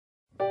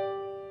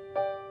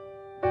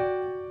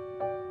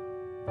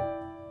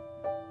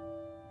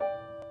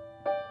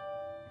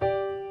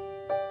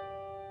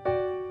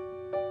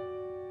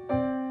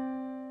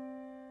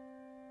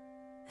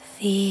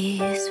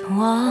These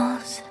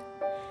walls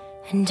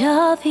and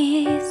all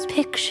these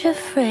picture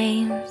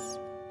frames,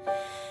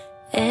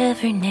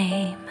 every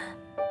name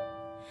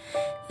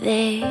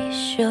they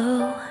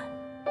show.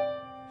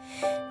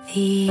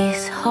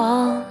 These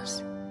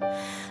halls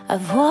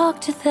I've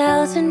walked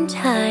 1,000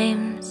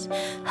 times,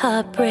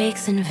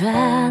 heartbreaks and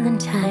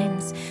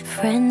valentines,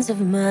 friends of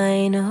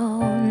mine,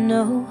 oh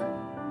no.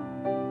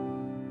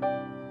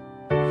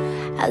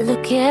 I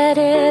look at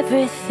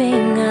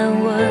everything I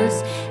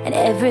was and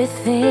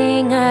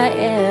everything I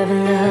ever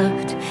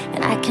loved,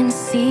 and I can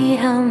see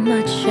how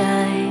much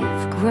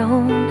I've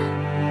grown.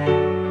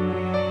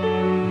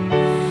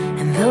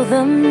 And though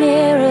the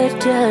mirror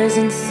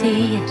doesn't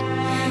see it,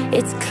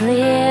 it's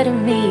clear to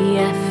me,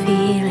 I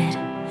feel it.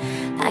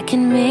 I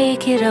can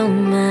make it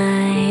on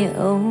my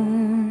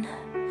own.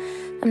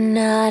 I'm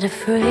not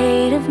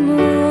afraid of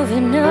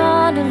moving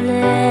on or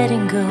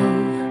letting go.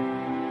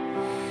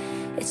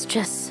 It's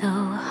just so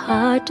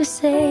hard to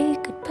say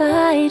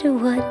goodbye to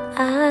what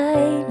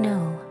I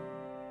know.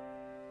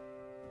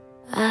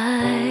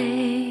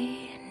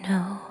 I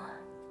know.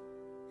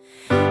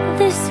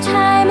 This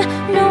time,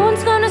 no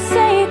one's gonna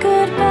say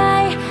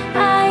goodbye.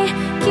 I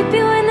keep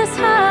you in this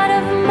heart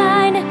of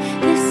mine.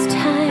 This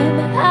time,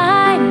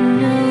 I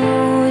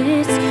know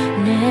it's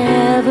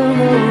never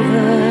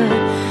over.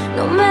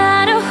 No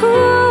matter who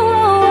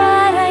or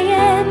what I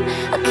am,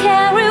 I'll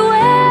carry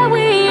where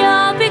we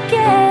all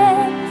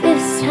began.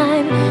 This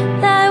time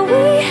that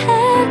we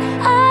had,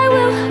 I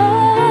will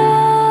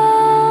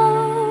hold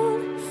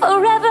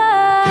forever.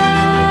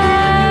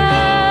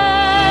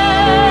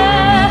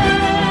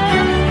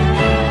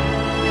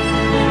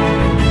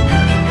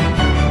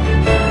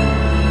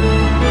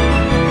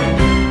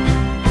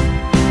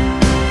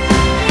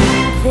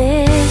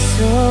 This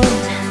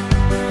old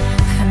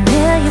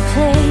familiar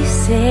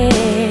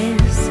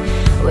places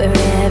where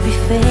every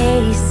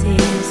face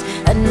is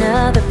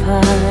another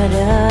part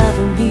of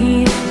me.